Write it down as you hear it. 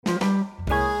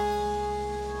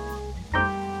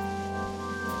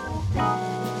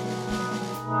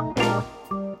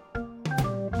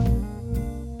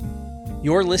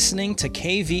You're listening to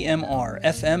KVMR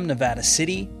FM Nevada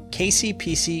City,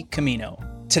 KCPC Camino.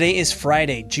 Today is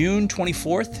Friday, June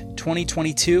 24th,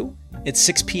 2022. It's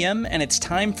 6 p.m. and it's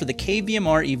time for the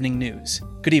KVMR Evening News.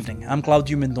 Good evening, I'm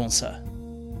Claudio Mendonça.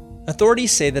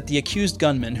 Authorities say that the accused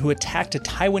gunman who attacked a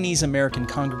Taiwanese American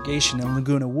congregation in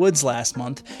Laguna Woods last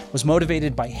month was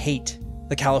motivated by hate.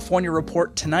 The California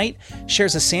Report tonight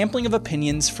shares a sampling of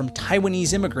opinions from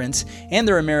Taiwanese immigrants and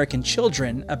their American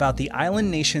children about the island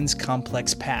nation's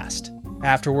complex past.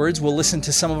 Afterwards, we'll listen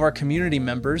to some of our community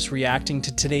members reacting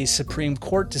to today's Supreme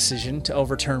Court decision to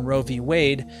overturn Roe v.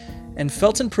 Wade, and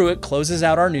Felton Pruitt closes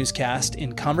out our newscast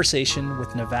in conversation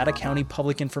with Nevada County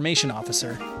Public Information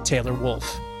Officer Taylor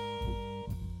Wolf.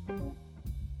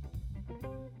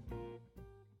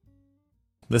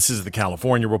 This is the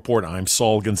California Report. I'm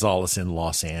Saul Gonzalez in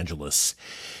Los Angeles.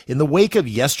 In the wake of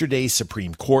yesterday's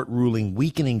Supreme Court ruling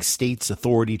weakening states'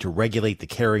 authority to regulate the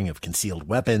carrying of concealed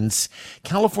weapons,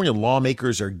 California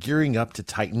lawmakers are gearing up to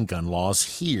tighten gun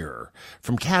laws here.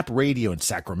 From Cap Radio in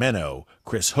Sacramento,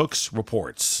 Chris Hooks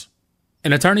reports.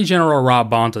 In Attorney General Rob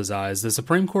Bonta's eyes, the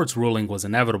Supreme Court's ruling was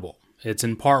inevitable. It's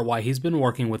in part why he's been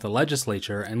working with the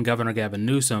legislature and Governor Gavin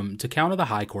Newsom to counter the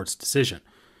High Court's decision.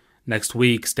 Next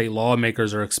week, state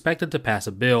lawmakers are expected to pass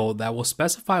a bill that will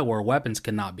specify where weapons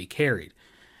cannot be carried,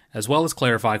 as well as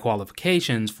clarify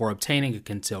qualifications for obtaining a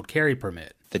concealed carry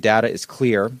permit. The data is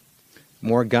clear.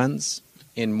 More guns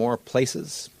in more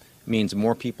places means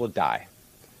more people die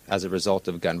as a result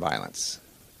of gun violence.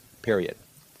 Period.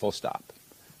 Full stop.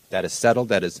 That is settled.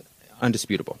 That is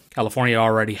undisputable. California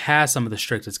already has some of the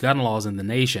strictest gun laws in the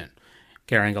nation.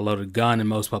 Carrying a loaded gun in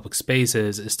most public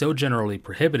spaces is still generally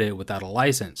prohibited without a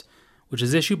license, which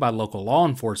is issued by local law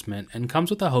enforcement and comes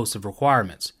with a host of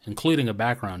requirements, including a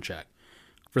background check.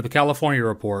 For the California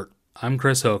Report, I'm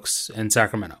Chris Hooks in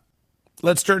Sacramento.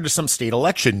 Let's turn to some state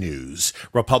election news.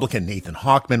 Republican Nathan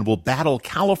Hochman will battle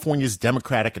California's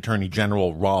Democratic Attorney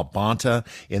General Rob Bonta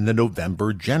in the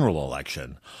November general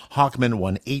election. Hochman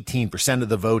won 18% of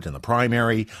the vote in the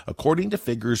primary, according to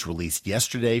figures released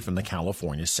yesterday from the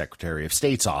California Secretary of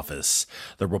State's office.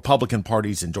 The Republican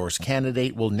Party's endorsed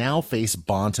candidate will now face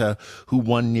Bonta, who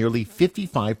won nearly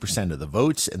 55% of the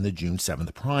votes in the June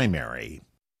 7th primary.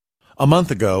 A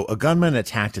month ago, a gunman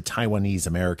attacked a Taiwanese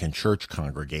American church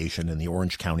congregation in the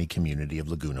Orange County community of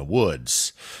Laguna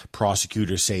Woods.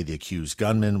 Prosecutors say the accused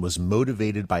gunman was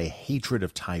motivated by a hatred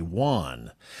of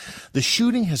Taiwan. The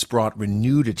shooting has brought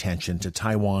renewed attention to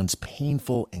Taiwan's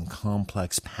painful and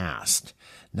complex past,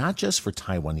 not just for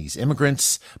Taiwanese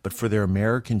immigrants, but for their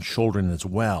American children as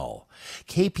well.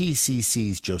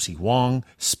 KPCC's Josie Wong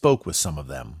spoke with some of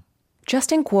them.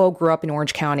 Justin Kuo grew up in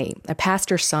Orange County, a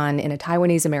pastor's son in a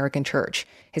Taiwanese American church.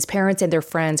 His parents and their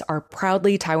friends are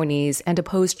proudly Taiwanese and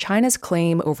oppose China's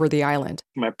claim over the island.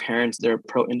 My parents, they're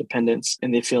pro-independence,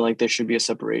 and they feel like there should be a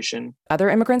separation. Other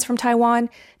immigrants from Taiwan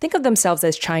think of themselves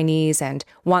as Chinese and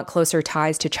want closer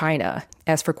ties to China.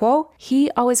 As for Kuo, he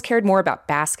always cared more about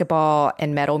basketball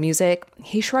and metal music.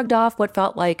 He shrugged off what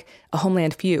felt like a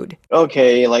homeland feud.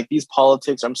 Okay, like these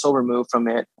politics, I'm so removed from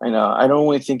it. I don't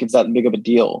really think it's that big of a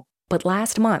deal. But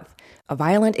last month, a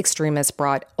violent extremist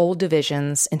brought old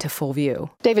divisions into full view.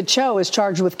 David Cho is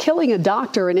charged with killing a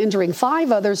doctor and injuring 5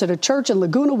 others at a church in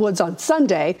Laguna Woods on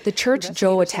Sunday. The church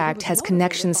Cho attacked has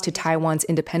connections to Taiwan's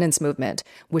independence movement,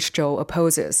 which Cho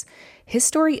opposes. His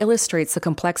story illustrates the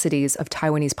complexities of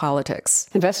Taiwanese politics.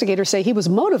 Investigators say he was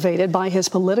motivated by his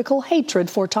political hatred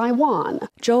for Taiwan.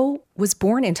 Zhou was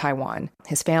born in Taiwan.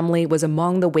 His family was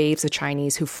among the waves of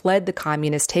Chinese who fled the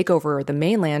communist takeover of the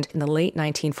mainland in the late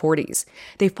 1940s.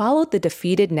 They followed the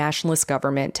defeated nationalist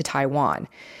government to Taiwan.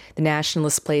 The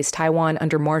nationalists placed Taiwan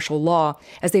under martial law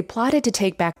as they plotted to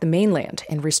take back the mainland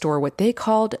and restore what they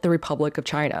called the Republic of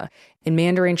China. In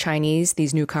Mandarin Chinese,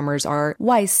 these newcomers are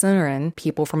外省人,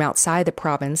 people from outside the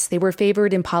province. They were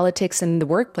favored in politics and the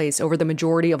workplace over the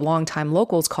majority of longtime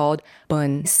locals called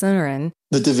本省人.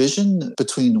 The division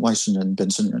between 外省人and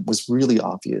本省人 was really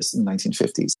obvious in the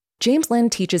 1950s. James Lin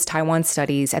teaches Taiwan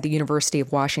studies at the University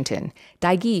of Washington.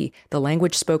 Daigi, the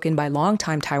language spoken by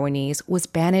longtime Taiwanese, was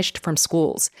banished from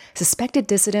schools, suspected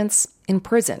dissidents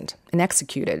imprisoned and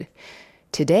executed.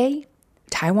 Today,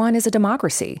 Taiwan is a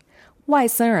democracy. 外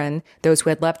省人, those who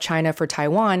had left China for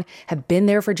Taiwan, have been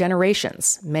there for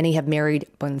generations. Many have married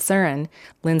本省人.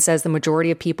 Lin says the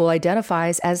majority of people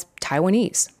identifies as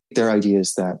Taiwanese. Their idea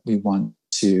is that we want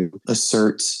to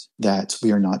assert that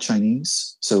we are not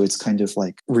Chinese. So it's kind of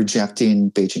like rejecting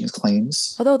Beijing's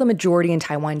claims. Although the majority in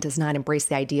Taiwan does not embrace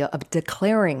the idea of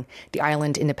declaring the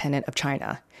island independent of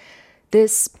China.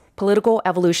 This Political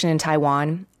evolution in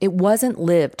Taiwan, it wasn't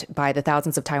lived by the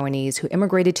thousands of Taiwanese who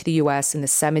immigrated to the U.S. in the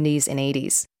 70s and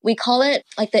 80s. We call it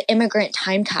like the immigrant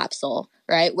time capsule,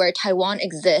 right? Where Taiwan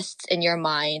exists in your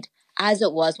mind as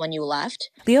it was when you left.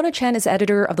 Leona Chen is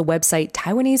editor of the website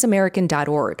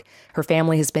TaiwaneseAmerican.org. Her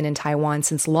family has been in Taiwan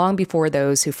since long before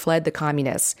those who fled the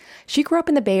communists. She grew up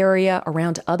in the Bay Area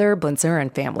around other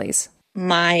Bunsuran families.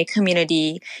 My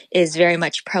community is very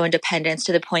much pro-independence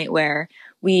to the point where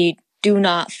we do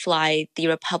not fly the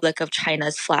Republic of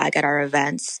China's flag at our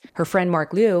events. Her friend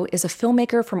Mark Liu is a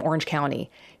filmmaker from Orange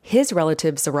County. His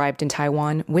relatives arrived in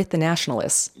Taiwan with the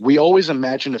nationalists. We always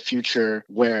imagined a future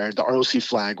where the ROC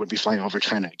flag would be flying over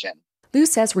China again. Liu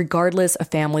says regardless of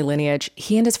family lineage,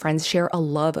 he and his friends share a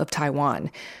love of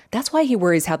Taiwan. That's why he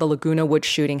worries how the Laguna Woods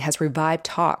shooting has revived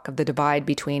talk of the divide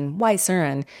between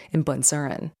Waisuran and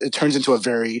Bunsuran. It turns into a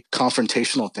very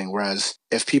confrontational thing, whereas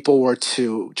if people were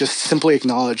to just simply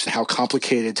acknowledge how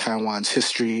complicated Taiwan's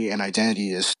history and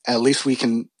identity is, at least we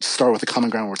can start with a common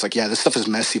ground where it's like, yeah, this stuff is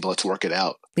messy, but let's work it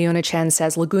out. Leona Chen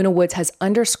says Laguna Woods has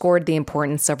underscored the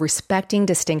importance of respecting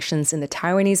distinctions in the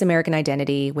Taiwanese American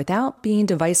identity without being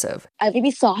divisive. I've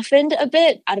maybe softened a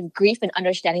bit out of grief and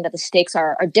understanding that the stakes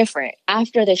are different.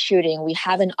 After the shooting, we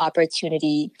have an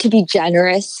opportunity to be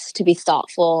generous, to be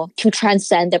thoughtful, to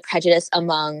transcend the prejudice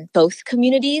among both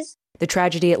communities. The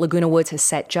tragedy at Laguna Woods has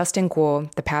set Justin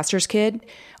Guo, the pastor's kid,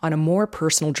 on a more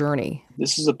personal journey.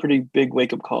 This is a pretty big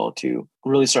wake-up call to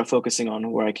really start focusing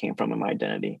on where I came from and my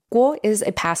identity. Guo is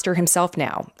a pastor himself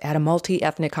now at a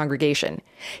multi-ethnic congregation.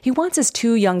 He wants his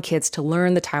 2 young kids to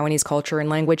learn the Taiwanese culture and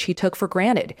language he took for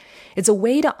granted. It's a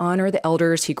way to honor the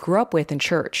elders he grew up with in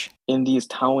church. In these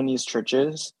Taiwanese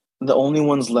churches, the only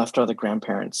ones left are the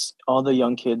grandparents. All the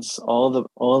young kids, all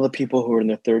the people who are in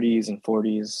their 30s and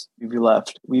 40s,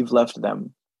 we've left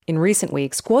them. In recent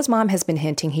weeks, Guo's mom has been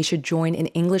hinting he should join an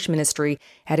English ministry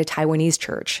at a Taiwanese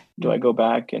church. Do I go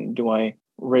back and do I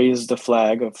raise the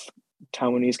flag of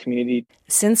Taiwanese community?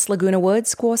 Since Laguna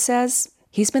Woods, Guo says,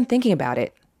 he's been thinking about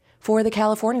it. For the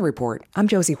California Report, I'm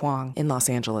Josie Huang in Los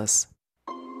Angeles.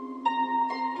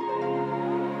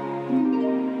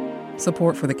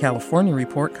 Support for the California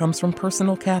Report comes from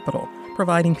Personal Capital,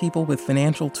 providing people with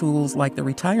financial tools like the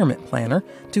Retirement Planner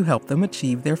to help them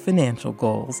achieve their financial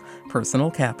goals.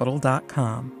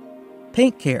 PersonalCapital.com.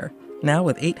 Paint Care, now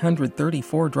with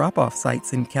 834 drop-off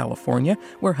sites in California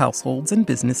where households and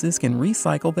businesses can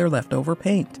recycle their leftover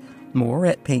paint. More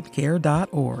at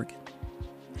paintcare.org.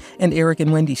 And Eric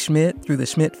and Wendy Schmidt through the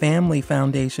Schmidt Family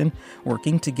Foundation,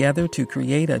 working together to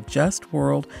create a just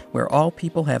world where all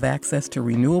people have access to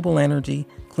renewable energy,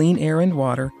 clean air and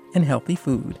water, and healthy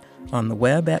food. On the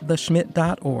web at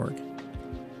theschmidt.org.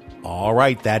 All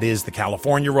right, that is the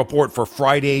California Report for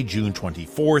Friday, June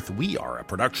 24th. We are a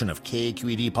production of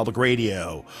KQED Public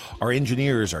Radio. Our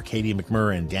engineers are Katie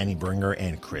McMurrin, Danny Bringer,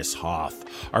 and Chris Hoff.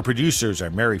 Our producers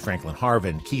are Mary Franklin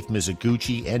Harvin, Keith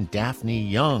Mizuguchi, and Daphne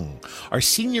Young. Our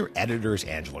senior editor is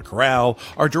Angela Corral.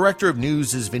 Our director of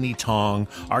news is Vinnie Tong.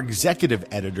 Our executive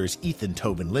editor is Ethan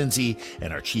Tobin Lindsay.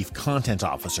 And our chief content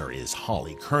officer is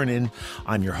Holly Kernan.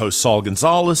 I'm your host, Saul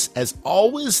Gonzalez. As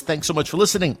always, thanks so much for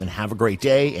listening, and have a great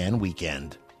day and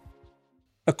weekend.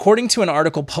 According to an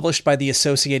article published by the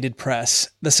Associated Press,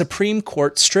 the Supreme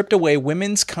Court stripped away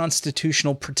women's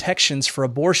constitutional protections for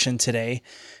abortion today,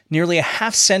 nearly a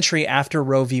half-century after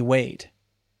Roe v. Wade.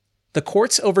 The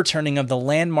court's overturning of the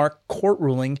landmark court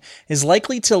ruling is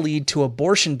likely to lead to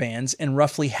abortion bans in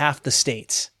roughly half the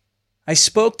states. I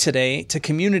spoke today to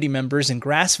community members in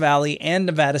Grass Valley and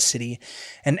Nevada City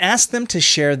and asked them to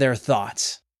share their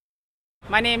thoughts.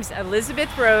 My name's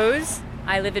Elizabeth Rose.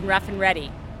 I live in Rough and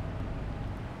Ready.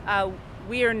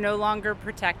 We are no longer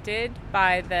protected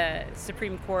by the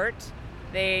Supreme Court.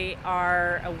 They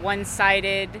are a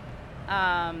one-sided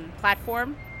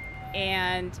platform,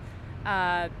 and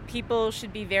people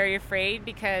should be very afraid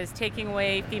because taking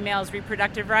away females'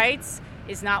 reproductive rights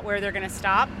is not where they're going to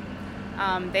stop.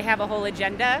 They have a whole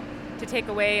agenda to take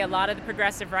away a lot of the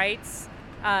progressive rights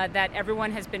that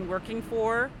everyone has been working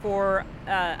for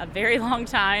a very long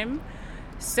time.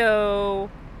 So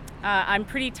I'm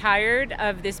pretty tired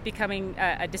of this becoming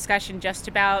a discussion just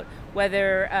about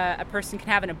whether a person can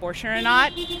have an abortion or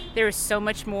not. There is so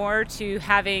much more to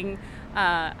having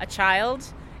a child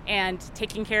and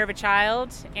taking care of a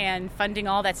child and funding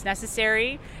all that's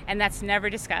necessary, and that's never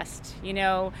discussed. You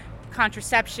know,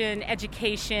 contraception,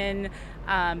 education,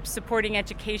 supporting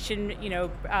education,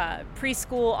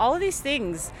 preschool, all of these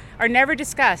things are never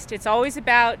discussed. It's always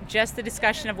about just the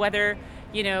discussion of whether,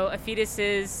 a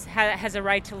fetus has a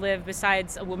right to live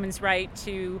besides a woman's right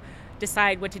to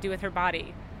decide what to do with her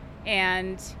body.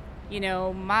 And,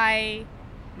 my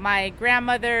my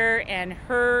grandmother and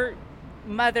her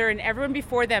mother and everyone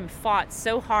before them fought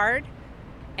so hard,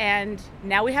 and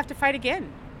now we have to fight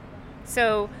again.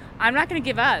 So I'm not going to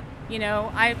give up. You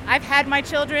know, I've had my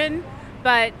children,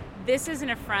 but this is an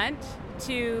affront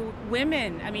to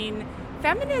women. I mean,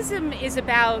 feminism is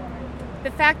about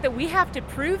the fact that we have to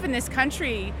prove in this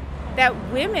country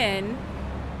that women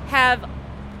have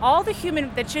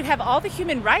should have all the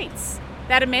human rights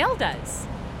that a male does.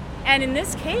 And in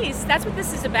this case, that's what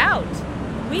this is about.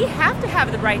 We have to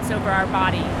have the rights over our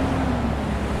body.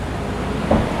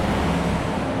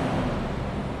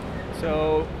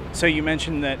 So you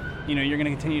mentioned that, you know, you're going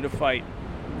to continue to fight.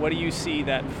 What do you see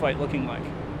that fight looking like?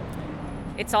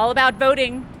 It's all about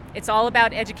voting. It's all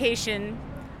about education.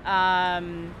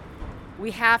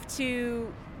 We have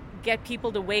to get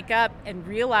people to wake up and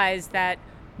realize that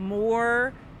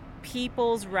more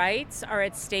people's rights are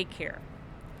at stake here.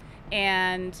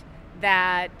 And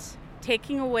that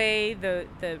taking away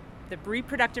the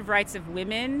reproductive rights of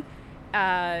women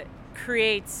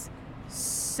creates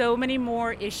so many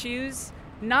more issues,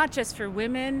 not just for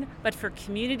women, but for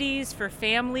communities, for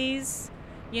families.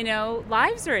 You know,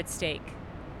 lives are at stake.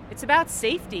 It's about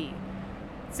safety.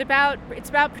 It's about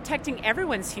protecting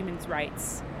everyone's human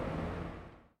rights.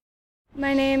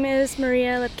 My name is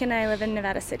Maria Lipkin. I live in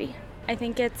Nevada City. I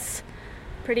think it's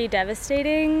pretty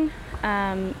devastating.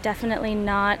 Definitely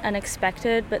not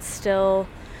unexpected, but still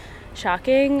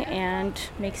shocking, and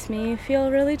makes me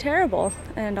feel really terrible,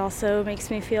 and also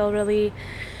makes me feel really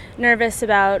nervous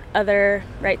about other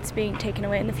rights being taken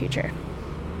away in the future.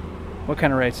 What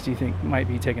kind of rights do you think might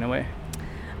be taken away?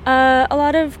 A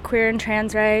lot of queer and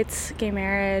trans rights, gay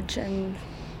marriage, and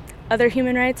other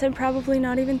human rights I'm probably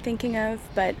not even thinking of,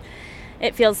 but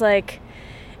it feels like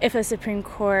if a Supreme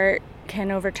Court can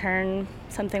overturn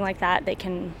something like that, they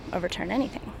can overturn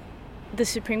anything. The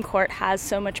Supreme Court has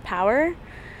so much power,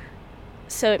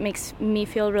 so it makes me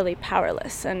feel really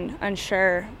powerless and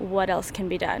unsure what else can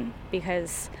be done,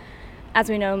 because as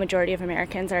we know, a majority of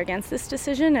Americans are against this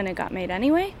decision, and it got made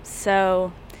anyway,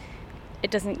 so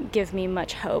it doesn't give me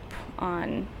much hope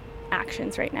on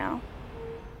actions right now.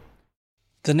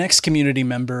 The next community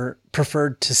member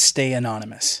preferred to stay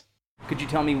anonymous. Could you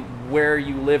tell me where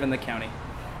you live in the county?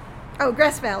 Oh,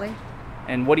 Grass Valley.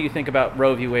 And what do you think about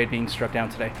Roe v. Wade being struck down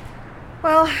today?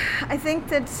 Well, I think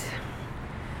that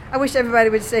I wish everybody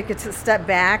would take a step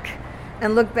back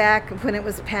and look back when it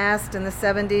was passed in the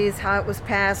 70s, how it was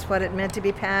passed, what it meant to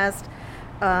be passed.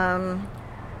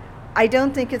 I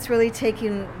don't think it's really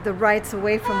taking the rights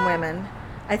away from women.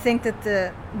 I think that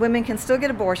the women can still get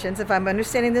abortions. If I'm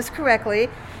understanding this correctly,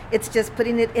 it's just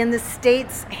putting it in the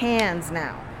state's hands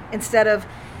now. Instead of,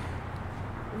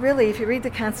 really, if you read the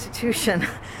Constitution,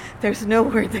 there's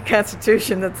nowhere in the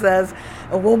Constitution that says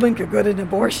a woman could get an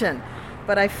abortion.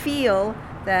 But I feel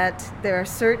that there are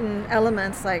certain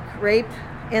elements like rape,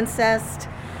 incest,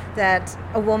 that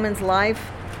a woman's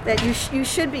life, that you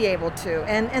should be able to.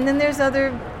 And then there's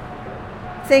other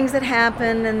things that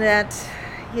happen, and that,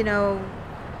 you know,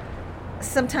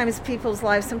 sometimes people's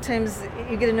lives, sometimes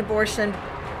you get an abortion,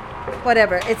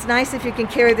 whatever. It's nice if you can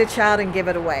carry the child and give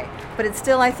it away. But it's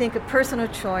still, I think, a personal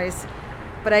choice.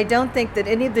 But I don't think that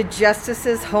any of the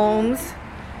justices' homes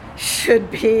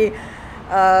should be,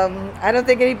 I don't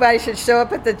think anybody should show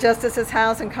up at the justice's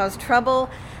house and cause trouble.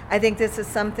 I think this is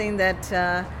something that,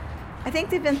 I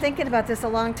think they've been thinking about this a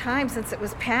long time since it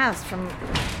was passed,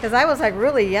 because I was like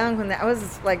really young when I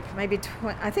was like maybe,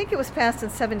 I think it was passed in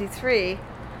 73.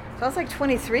 So I was like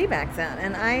 23 back then.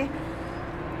 And I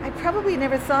probably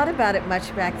never thought about it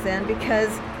much back then,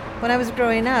 because when I was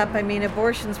growing up, I mean,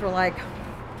 abortions were like,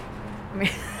 I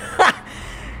mean,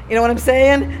 you know what I'm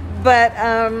saying? But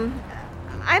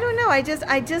I don't know. I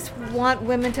just want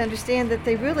women to understand that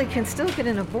they really can still get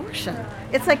an abortion.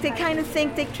 It's like they kind of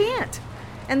think they can't.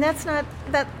 And that's not,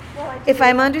 that. If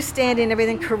I'm understanding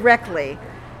everything correctly,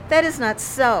 that is not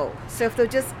so. So if they'll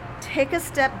just take a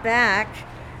step back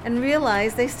and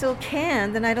realize they still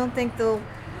can, then I don't think they'll,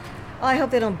 I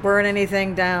hope they don't burn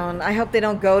anything down. I hope they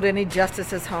don't go to any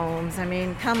justices' homes. I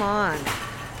mean, come on.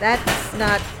 That's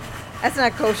not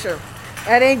kosher.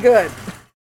 That ain't good.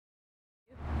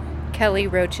 Kelly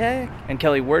Rocha. And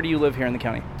Kelly, where do you live here in the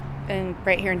county? And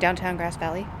right here in downtown Grass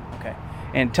Valley. Okay.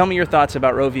 And tell me your thoughts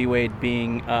about Roe v. Wade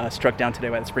being struck down today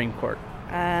by the Supreme Court.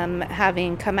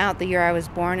 Having come out the year I was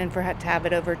born, and for to have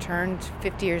it overturned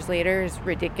 50 years later is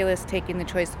ridiculous, taking the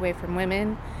choice away from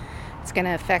women. It's going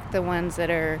to affect the ones that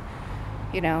are,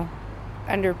 you know,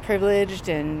 underprivileged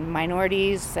and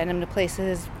minorities, send them to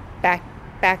places, back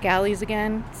alleys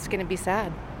again. It's going to be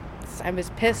sad. I was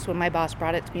pissed when my boss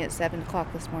brought it to me at 7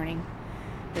 o'clock this morning.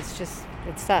 It's just,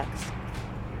 it sucks.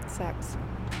 It sucks.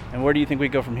 And where do you think we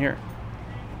go from here?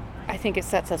 I think it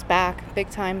sets us back big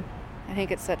time. I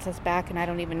think it sets us back, and I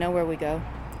don't even know where we go.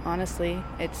 Honestly,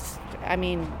 I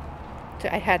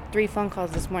had 3 phone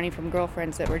calls this morning from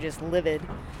girlfriends that were just livid.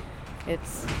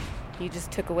 You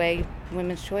just took away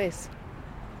women's choice.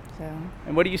 So.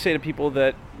 And what do you say to people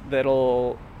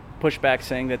that'll push back,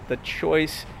 saying that the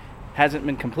choice hasn't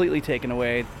been completely taken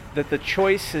away, that the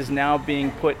choice is now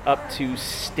being put up to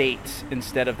states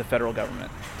instead of the federal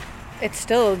government? It's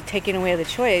still taking away the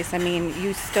choice. I mean,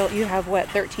 you have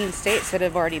 13 states that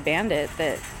have already banned it.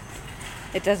 That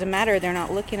it doesn't matter. They're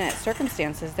not looking at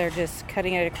circumstances. They're just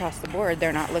cutting it across the board.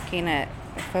 They're not looking at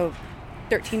if a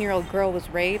 13-year-old girl was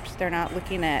raped. They're not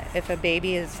looking at if the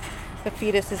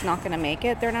fetus is not going to make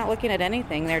it. They're not looking at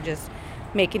anything. They're just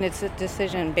making a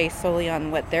decision based solely on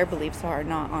what their beliefs are,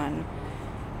 not on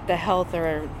the health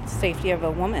or safety of a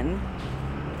woman.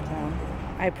 So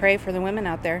I pray for the women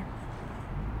out there.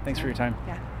 Thanks for your time.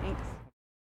 Yeah, thanks.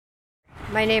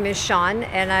 My name is Sean,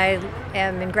 and I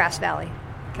am in Grass Valley,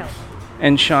 California.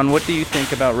 And Sean, what do you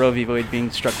think about Roe v. Wade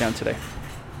being struck down today?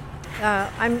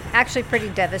 I'm actually pretty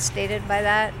devastated by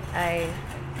that. I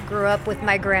grew up with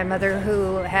my grandmother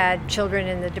who had children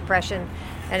in the Depression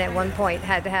and at one point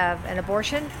had to have an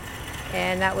abortion,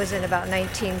 and that was in about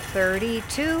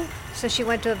 1932. So she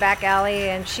went to a back alley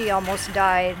and she almost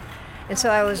died. And so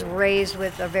I was raised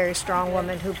with a very strong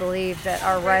woman who believed that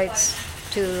our rights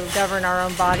to govern our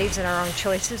own bodies and our own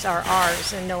choices are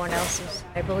ours and no one else's.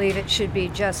 I believe it should be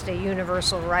just a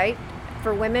universal right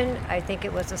for women. I think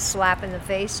it was a slap in the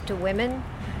face to women.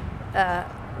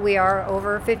 We are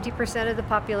over 50% of the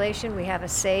population. We have a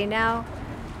say now.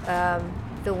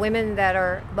 The women that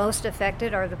are most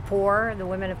affected are the poor, the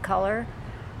women of color,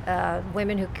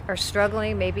 women who are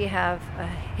struggling, maybe have a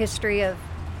history of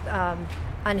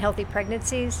unhealthy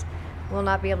pregnancies, will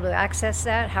not be able to access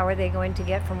that. How are they going to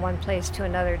get from one place to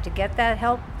another to get that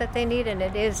help that they need? And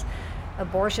it is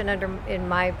abortion, in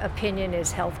my opinion,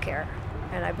 is health care.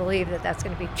 And I believe that that's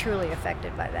going to be truly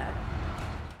affected by that.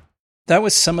 That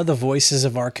was some of the voices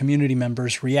of our community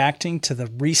members reacting to the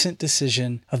recent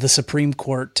decision of the Supreme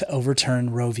Court to overturn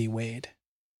Roe v. Wade.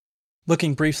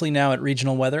 Looking briefly now at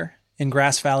regional weather. In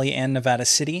Grass Valley and Nevada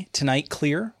City, tonight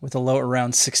clear with a low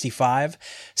around 65.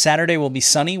 Saturday will be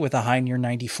sunny with a high near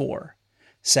 94.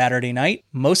 Saturday night,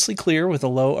 mostly clear with a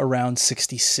low around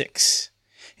 66.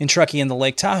 In Truckee and the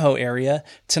Lake Tahoe area,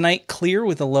 tonight clear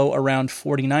with a low around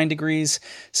 49 degrees.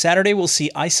 Saturday we'll see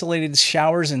isolated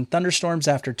showers and thunderstorms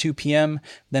after 2 p.m.,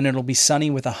 then it'll be sunny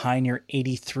with a high near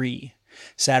 83.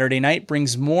 Saturday night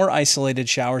brings more isolated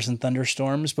showers and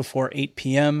thunderstorms before 8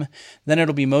 p.m., then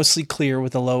it'll be mostly clear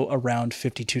with a low around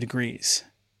 52 degrees.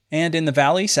 And in the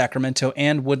Valley, Sacramento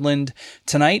and Woodland,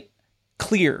 tonight,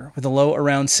 clear with a low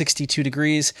around 62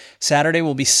 degrees. Saturday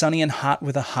will be sunny and hot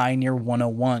with a high near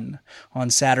 101. On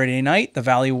Saturday night, the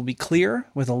Valley will be clear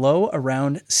with a low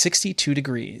around 62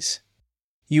 degrees.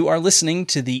 You are listening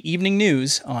to the Evening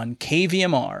News on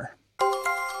KVMR.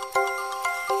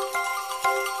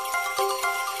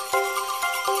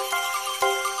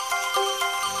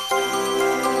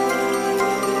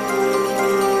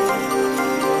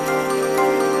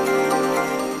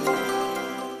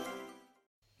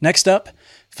 Next up,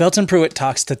 Felton Pruitt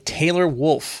talks to Taylor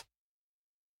Wolfe.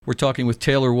 We're talking with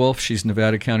Taylor Wolfe. She's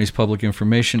Nevada County's Public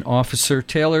Information Officer.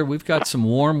 Taylor, we've got some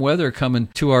warm weather coming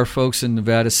to our folks in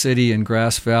Nevada City and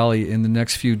Grass Valley in the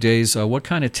next few days. What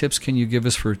kind of tips can you give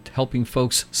us for helping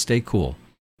folks stay cool?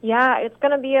 Yeah, it's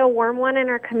going to be a warm one in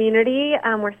our community.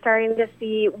 We're starting to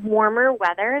see warmer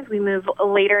weather as we move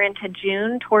later into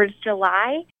June towards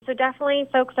July. So definitely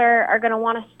folks are going to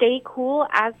want to stay cool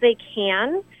as they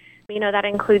can. You know, that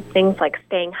includes things like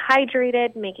staying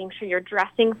hydrated, making sure you're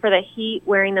dressing for the heat,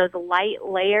 wearing those light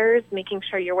layers, making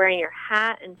sure you're wearing your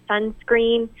hat and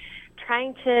sunscreen,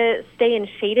 trying to stay in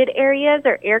shaded areas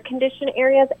or air-conditioned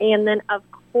areas, and then, of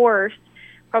course,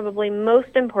 probably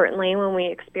most importantly, when we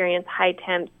experience high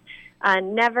temps,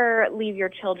 never leave your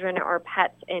children or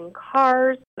pets in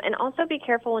cars, and also be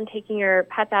careful when taking your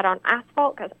pets out on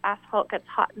asphalt, because asphalt gets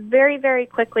hot very, very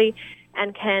quickly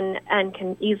and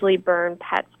can easily burn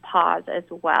pets' paws as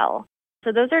well.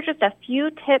 So those are just a few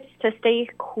tips to stay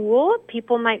cool.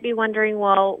 People might be wondering,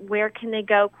 well, where can they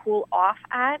go cool off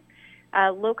at?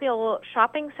 Local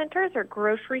shopping centers or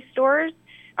grocery stores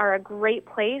are a great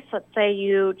place. Let's say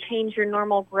you change your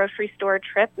normal grocery store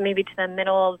trip maybe to the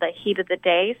middle of the heat of the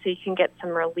day so you can get some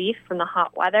relief from the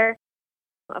hot weather.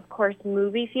 Of course,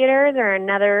 movie theaters are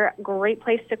another great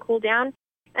place to cool down.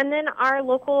 And then our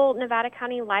local Nevada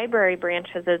County Library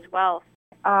branches as well.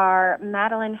 Our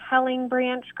Madeline Helling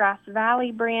branch, Grass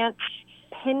Valley branch,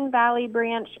 Penn Valley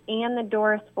branch, and the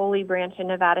Doris Foley branch in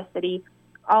Nevada City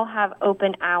all have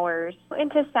open hours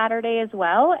into Saturday as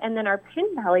well. And then our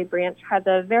Penn Valley branch has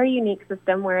a very unique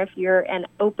system where if you're an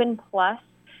Open Plus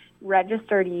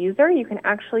registered user, you can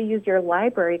actually use your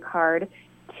library card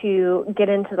to get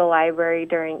into the library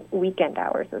during weekend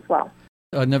hours as well.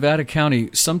 Nevada County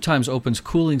sometimes opens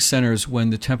cooling centers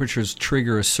when the temperatures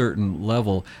trigger a certain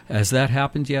level. Has that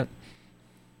happened yet?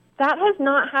 That has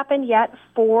not happened yet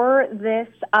for this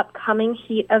upcoming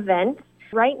heat event.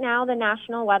 Right now, the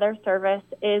National Weather Service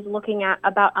is looking at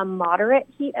about a moderate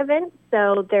heat event.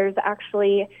 So there's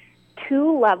actually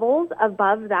 2 levels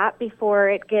above that before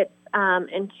it gets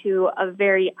into a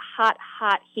very hot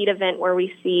heat event where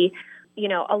we see,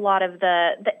 a lot of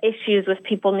the issues with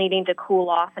people needing to cool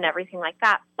off and everything like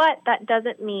that. But that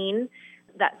doesn't mean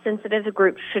that sensitive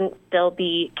groups shouldn't still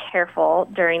be careful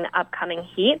during the upcoming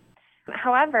heat.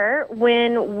 However,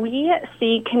 when we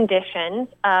see conditions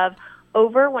of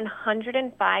over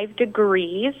 105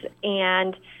 degrees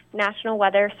and National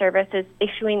Weather Service is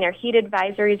issuing their heat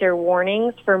advisories or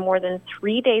warnings for more than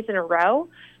 3 days in a row,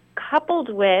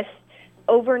 coupled with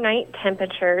overnight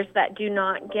temperatures that do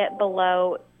not get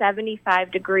below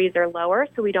 75 degrees or lower,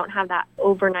 so we don't have that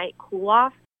overnight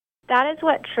cool-off, that is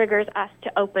what triggers us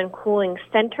to open cooling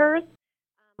centers.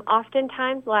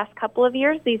 Oftentimes, the last couple of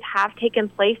years, these have taken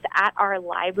place at our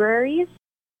libraries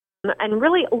and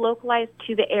really localized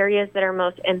to the areas that are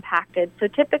most impacted. So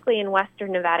typically in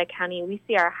western Nevada County, we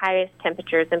see our highest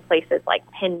temperatures in places like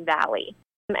Penn Valley.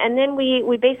 And then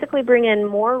we basically bring in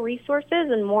more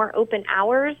resources and more open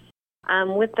hours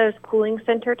with those cooling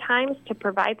center times to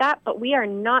provide that. But we are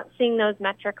not seeing those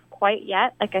metrics quite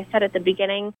yet. Like I said at the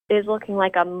beginning, it is looking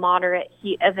like a moderate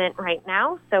heat event right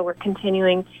now. So we're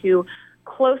continuing to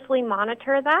closely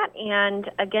monitor that. And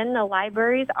again, the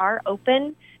libraries are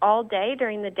open all day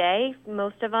during the day,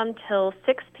 most of them till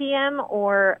 6 p.m.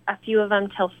 or a few of them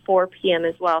till 4 p.m.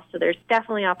 as well. So there's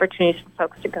definitely opportunities for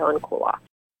folks to go and cool off.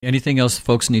 Anything else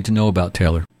folks need to know about,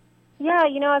 Taylor? Yeah,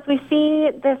 as we see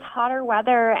this hotter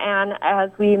weather and as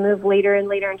we move later and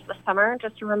later into the summer,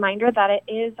 just a reminder that it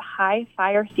is high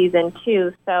fire season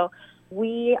too. So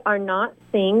we are not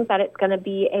seeing that it's going to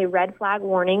be a red flag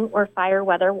warning or fire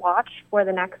weather watch for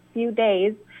the next few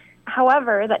days.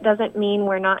 However, that doesn't mean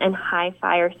we're not in high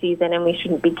fire season and we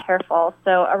shouldn't be careful.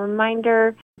 So a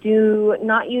reminder, do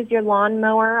not use your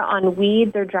lawnmower on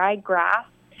weeds or dry grass.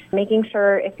 Making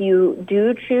sure if you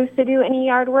do choose to do any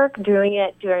yard work, doing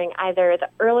it during either the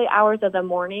early hours of the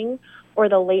morning or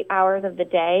the late hours of the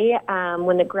day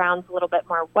when the ground's a little bit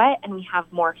more wet and we have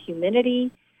more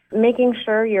humidity. Making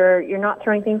sure you're not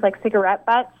throwing things like cigarette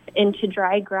butts into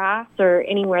dry grass or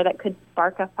anywhere that could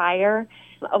spark a fire.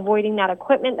 Avoiding that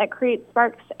equipment that creates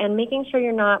sparks and making sure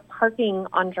you're not parking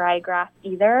on dry grass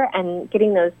either and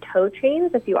getting those tow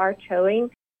chains if you are towing,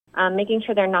 making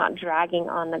sure they're not dragging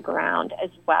on the ground as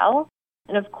well.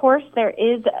 And of course, there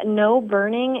is no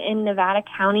burning in Nevada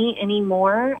County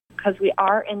anymore because we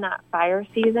are in that fire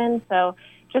season. So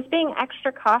just being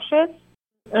extra cautious.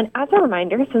 And as a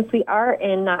reminder, since we are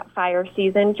in that fire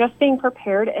season, just being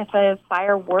prepared if a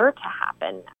fire were to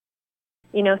happen.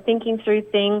 Thinking through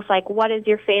things like what is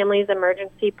your family's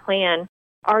emergency plan?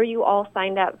 Are you all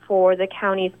signed up for the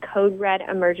county's Code Red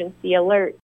emergency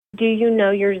alert? Do you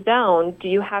know your zone? Do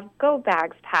you have go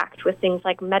bags packed with things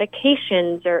like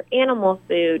medications or animal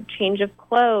food, change of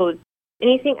clothes,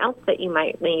 anything else that you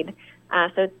might need?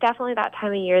 So it's definitely that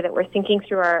time of year that we're thinking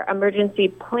through our emergency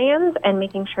plans and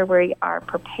making sure we are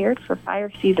prepared for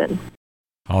fire season.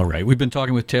 All right. We've been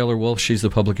talking with Taylor Wolf. She's the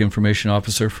Public Information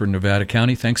Officer for Nevada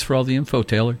County. Thanks for all the info,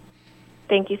 Taylor.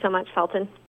 Thank you so much, Felton.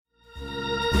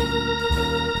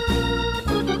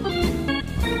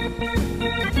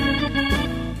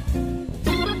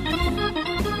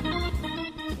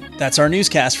 That's our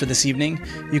newscast for this evening.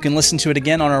 You can listen to it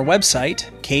again on our website,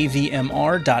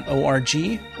 kvmr.org,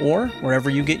 or wherever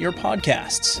you get your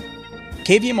podcasts.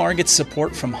 KVMR gets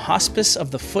support from Hospice of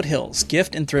the Foothills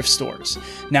gift and thrift stores,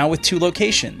 now with 2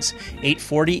 locations,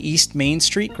 840 East Main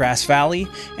Street, Grass Valley,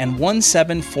 and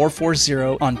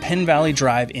 17440 on Penn Valley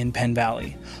Drive in Penn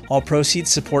Valley. All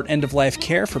proceeds support end-of-life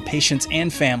care for patients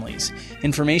and families.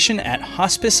 Information at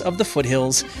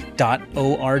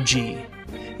hospiceofthefoothills.org.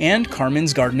 And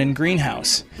Carmen's Garden and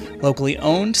Greenhouse, locally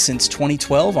owned since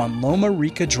 2012 on Loma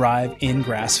Rica Drive in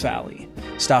Grass Valley.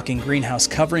 Stocking greenhouse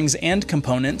coverings and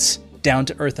components,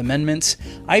 down-to-earth amendments,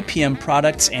 IPM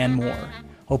products, and more.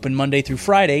 Open Monday through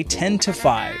Friday, 10 to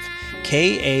 5.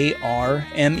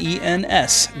 KARMENS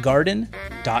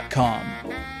garden.com.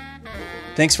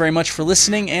 Thanks very much for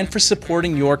listening and for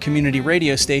supporting your community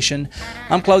radio station.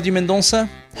 I'm Claudio Mendonça.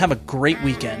 Have a great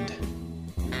weekend.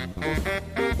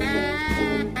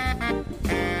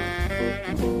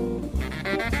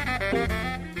 Bye.